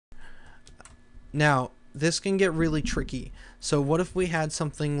Now, this can get really tricky. So what if we had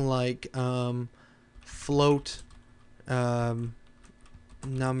something like float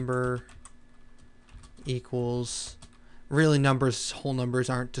number equals, really numbers, whole numbers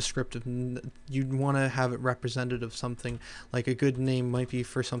aren't descriptive. You'd want to have it representative of something. Like a good name might be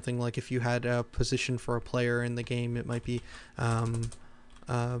for something like if you had a position for a player in the game, it might be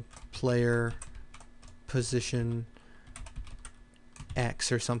player position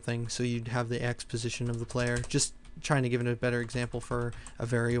X or something. So you'd have the X position of the player. Just trying to give it a better example for a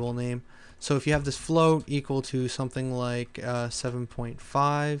variable name. So if you have this float equal to something like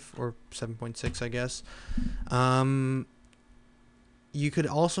 7.5 or 7.6, I guess, you could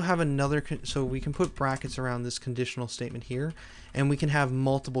also have another, so we can put brackets around this conditional statement here, and we can have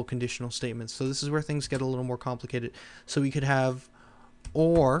multiple conditional statements. So this is where things get a little more complicated. So we could have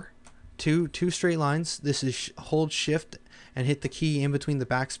or two straight lines. This is hold shift and hit the key in between the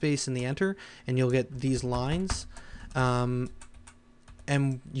backspace and the enter, and you'll get these lines.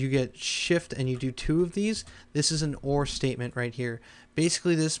 And you get shift and you do two of these. This is an or statement right here.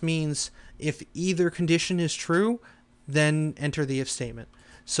 Basically this means if either condition is true, then enter the if statement.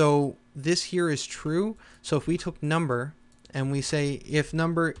 So this here is true. So if we took number and we say if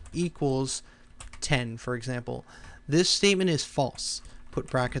number equals 10, for example, this statement is false. Put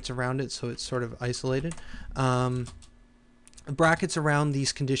brackets around it so it's sort of isolated. Brackets around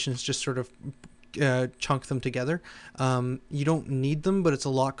these conditions just sort of chunk them together. You don't need them, but it's a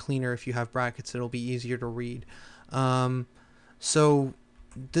lot cleaner if you have brackets. It'll be easier to read. So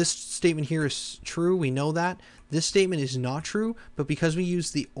this statement here is true. We know that. This statement is not true, but because we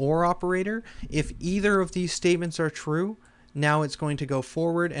use the or operator, if either of these statements are true, now it's going to go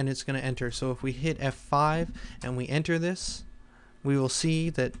forward and it's going to enter. So if we hit F5 and we enter this, we will see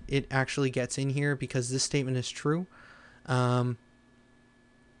that it actually gets in here because this statement is true.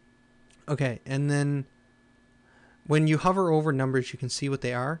 Okay, and then when you hover over numbers, you can see what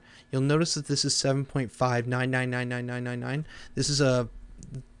they are. You'll notice that this is 7.599999999. This is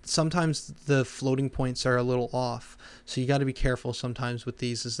sometimes the floating points are a little off, so you got to be careful sometimes with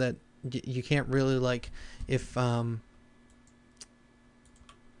these. Is that you can't really, like, if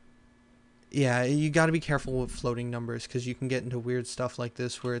yeah, you got to be careful with floating numbers because you can get into weird stuff like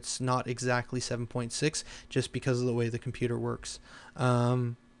this where it's not exactly 7.6 just because of the way the computer works.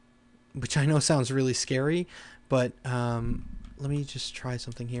 Which I know sounds really scary, but let me just try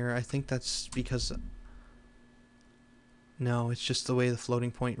something here. I think that's because, no, it's just the way the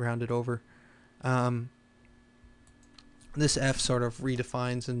floating point rounded over. This F sort of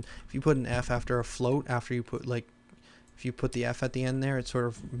redefines, and if you put an F after a float, after you put, like, if you put the F at the end there, it sort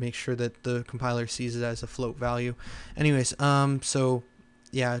of makes sure that the compiler sees it as a float value. Anyways, so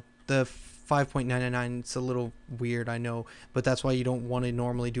yeah, the 5.999, it's a little weird, I know, but that's why you don't want to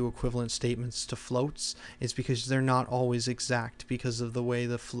normally do equivalent statements to floats. It's because they're not always exact because of the way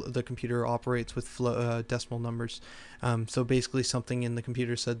the computer operates with decimal numbers. So basically something in the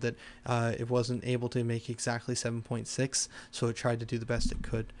computer said that it wasn't able to make exactly 7.6, so it tried to do the best it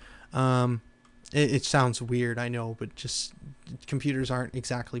could. It sounds weird, I know, but just computers aren't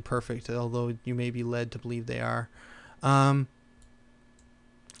exactly perfect, although you may be led to believe they are.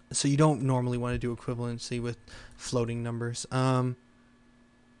 So you don't normally want to do equivalency with floating numbers. But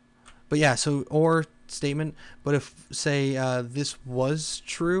yeah, so or statement. But if, say, this was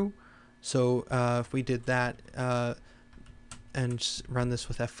true, so if we did that and run this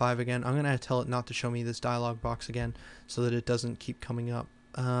with F5 again, I'm going to tell it not to show me this dialog box again so that it doesn't keep coming up.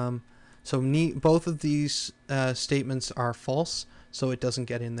 So both of these statements are false, so it doesn't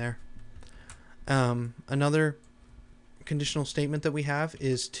get in there. Another conditional statement that we have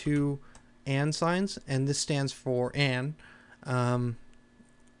is two and signs, and this stands for and.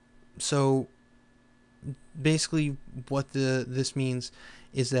 So basically what this means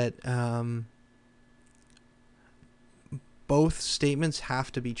is that both statements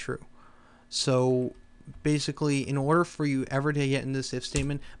have to be true. So basically, in order for you ever to get in this if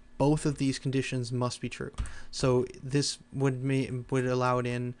statement, both of these conditions must be true. So this would allow it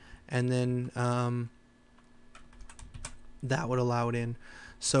in, and then that would allow it in.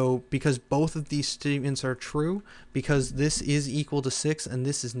 So because both of these statements are true, because this is equal to 6 and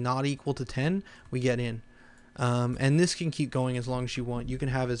this is not equal to 10, we get in. And this can keep going as long as you want. You can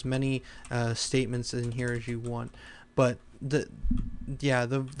have as many statements in here as you want, but the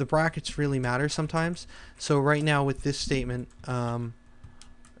brackets really matter sometimes. So right now with this statement,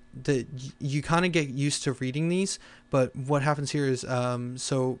 you kind of get used to reading these, but what happens here is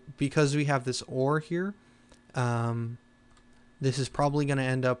so because we have this or here, this is probably going to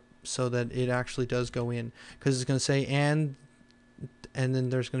end up so that it actually does go in, because it's going to say and and then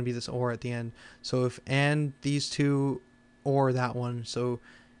there's going to be this or at the end. So if and these two or that one, so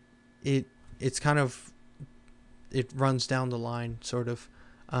it's kind of, it runs down the line sort of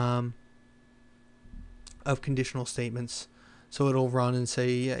conditional statements. So it'll run and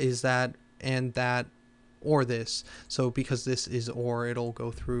say, is that and that or this. So because this is or, it'll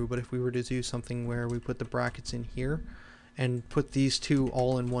go through. But if we were to do something where we put the brackets in here and put these two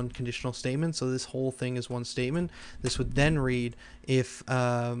all in one conditional statement, so this whole thing is one statement, this would then read if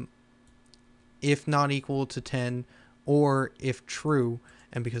not equal to 10, or if true.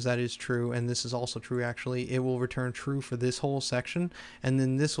 And because that is true, and this is also true actually, it will return true for this whole section. And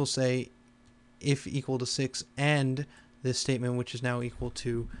then this will say if equal to 6 and this statement, which is now equal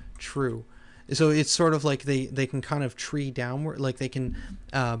to true. So it's sort of like they can kind of tree downward, like they can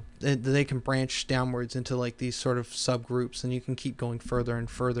branch downwards into like these sort of subgroups, and you can keep going further and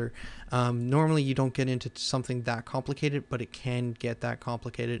further. Normally you don't get into something that complicated, but it can get that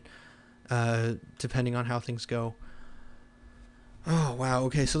complicated depending on how things go. Oh, wow.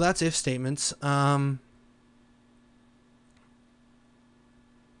 Okay, so that's if statements.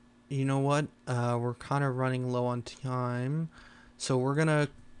 You know what? We're kind of running low on time. So we're going to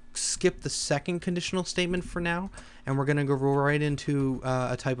skip the second conditional statement for now, and we're going to go right into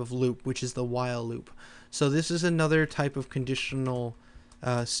a type of loop, which is the while loop. So this is another type of conditional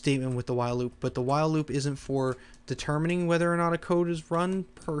statement with the while loop, but the while loop isn't for determining whether or not a code is run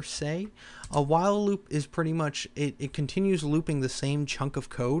per se. A while loop is pretty much, it continues looping the same chunk of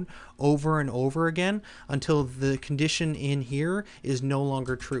code over and over again until the condition in here is no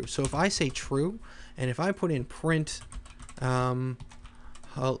longer true. So if I say true, and if I put in print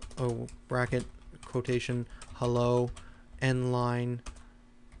bracket quotation hello end line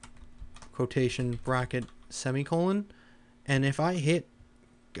quotation bracket semicolon, and if I hit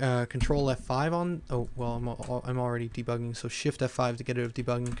Control F5 on, oh well, I'm already debugging, so Shift F5 to get out of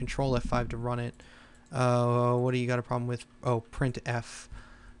debugging, Control F5 to run it. What do you got a problem with? Oh, print F,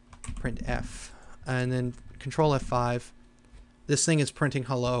 and then Control F5. This thing is printing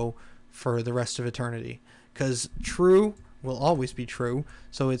hello for the rest of eternity, because true will always be true,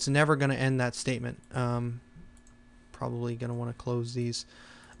 so it's never going to end that statement. Probably going to want to close these.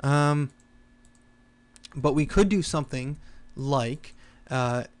 But we could do something like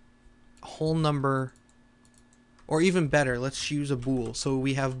whole number, or even better, let's use a bool. So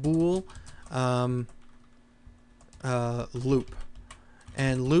we have bool loop,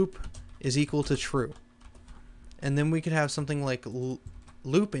 and loop is equal to true. And then we could have something like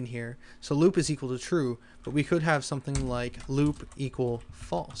loop in here. So loop is equal to true, but we could have something like loop equal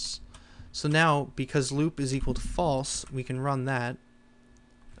false. So now, because loop is equal to false, we can run that.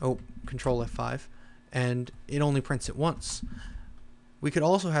 Oh, Control F5, and it only prints it once. We could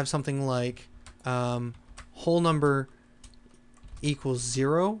also have something like whole number equals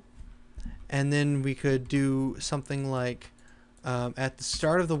 0, and then we could do something like at the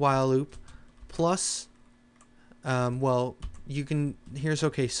start of the while loop plus, well, you can, here's,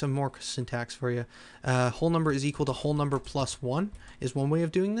 okay, some more syntax for you. Whole number is equal to whole number plus 1 is one way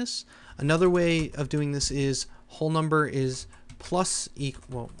of doing this. Another way of doing this is whole number is plus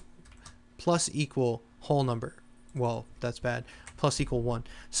equal whole number. Well, that's bad. Plus equal 1.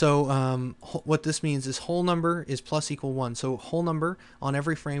 So what this means is whole number is plus equal 1. So whole number on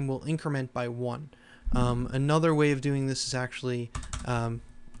every frame will increment by 1. Another way of doing this is actually,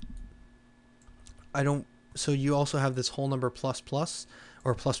 so you also have this whole number plus plus,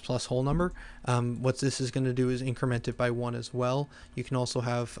 or plus plus whole number. What this is going to do is increment it by 1 as well. You can also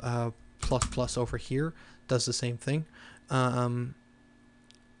have plus plus over here, does the same thing.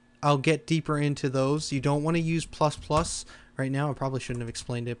 I'll get deeper into those. You don't want to use plus plus right now. I probably shouldn't have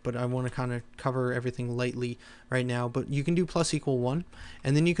explained it, but I want to kind of cover everything lightly right now. But you can do plus equal 1,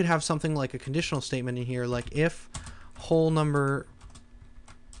 and then you could have something like a conditional statement in here, like if whole number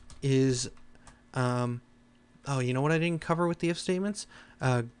is oh, you know what I didn't cover with the if statements?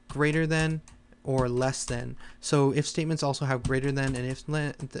 Greater than or less than. So if statements also have greater than, and if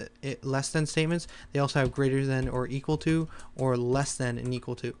less than statements, they also have greater than or equal to, or less than and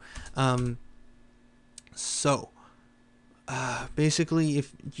equal to. Basically,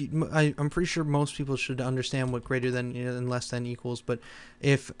 if I'm pretty sure most people should understand what greater than and less than equals, but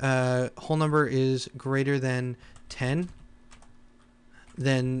if whole number is greater than 10,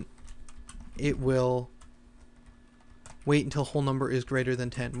 then it will wait until whole number is greater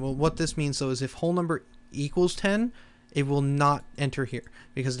than 10. Well, what this means though is if whole number equals 10, it will not enter here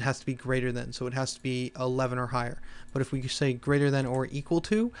because it has to be greater than, so it has to be 11 or higher. But if we say greater than or equal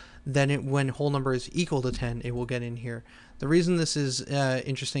to, then when whole number is equal to 10, it will get in here. The reason this is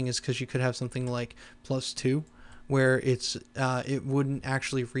interesting is because you could have something like plus 2, where it's it wouldn't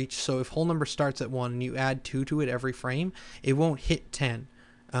actually reach. So if whole number starts at 1 and you add 2 to it every frame, it won't hit 10.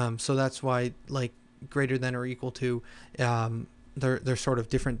 So that's why, like, greater than or equal to, they're sort of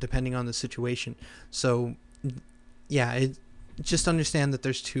different depending on the situation. So yeah, just understand that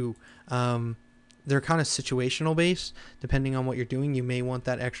there's two. They're kind of situational based. Depending on what you're doing, you may want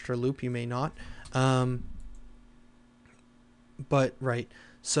that extra loop, you may not. But right,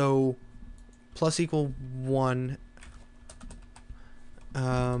 so plus equal 1,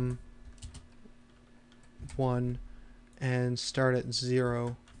 1, and start at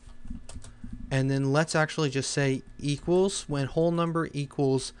 0. And then let's actually just say equals when whole number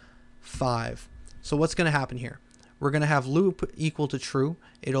equals 5. So what's going to happen here? We're going to have loop equal to true.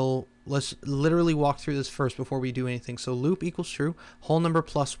 Let's literally walk through this first before we do anything. So loop equals true, whole number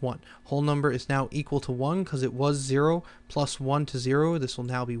plus 1. Whole number is now equal to 1 because it was 0 plus 1 to 0. This will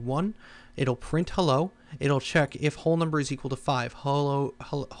now be 1. It'll print hello. It'll check if whole number is equal to 5.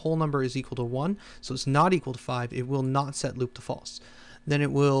 Whole number is equal to 1. So it's not equal to 5. It will not set loop to false. Then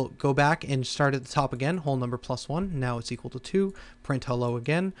it will go back and start at the top again, whole number plus 1. Now it's equal to 2. Print hello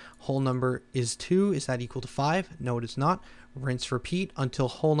again. Whole number is 2. Is that equal to 5? No, it is not. Rinse repeat until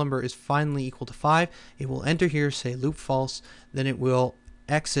whole number is finally equal to 5. It will enter here, say loop false. Then it will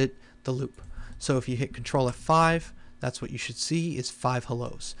exit the loop. So if you hit Control F5, that's what you should see is 5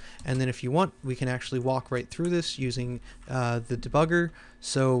 hellos. And then if you want, we can actually walk right through this using the debugger.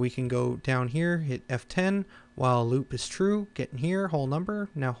 So we can go down here, hit F10 while loop is true, get in here, whole number.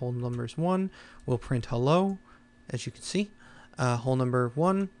 Now whole number is 1. We'll print hello, as you can see. Whole number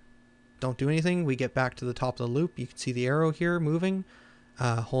 1, don't do anything. We get back to the top of the loop. You can see the arrow here moving.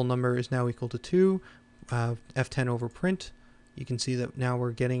 Whole number is now equal to 2. F10 over print. You can see that now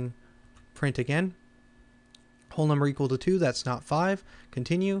we're getting print again. Whole number equal to 2, that's not 5.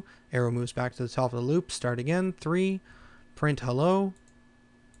 Continue. Arrow moves back to the top of the loop. Start again. 3. Print hello.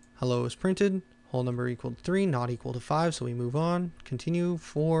 Hello is printed. Whole number equal to 3, not equal to 5, so we move on. Continue.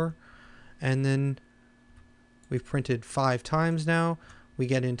 4. And then we've printed 5 times now. We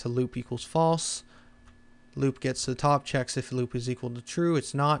get into loop equals false. Loop gets to the top, checks if loop is equal to true.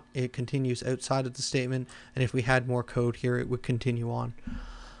 It's not. It continues outside of the statement. And if we had more code here, it would continue on.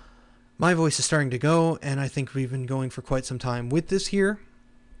 My voice is starting to go, and I think we've been going for quite some time. With this here,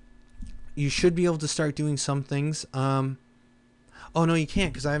 you should be able to start doing some things. Oh, no, you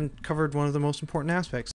can't, because I haven't covered one of the most important aspects.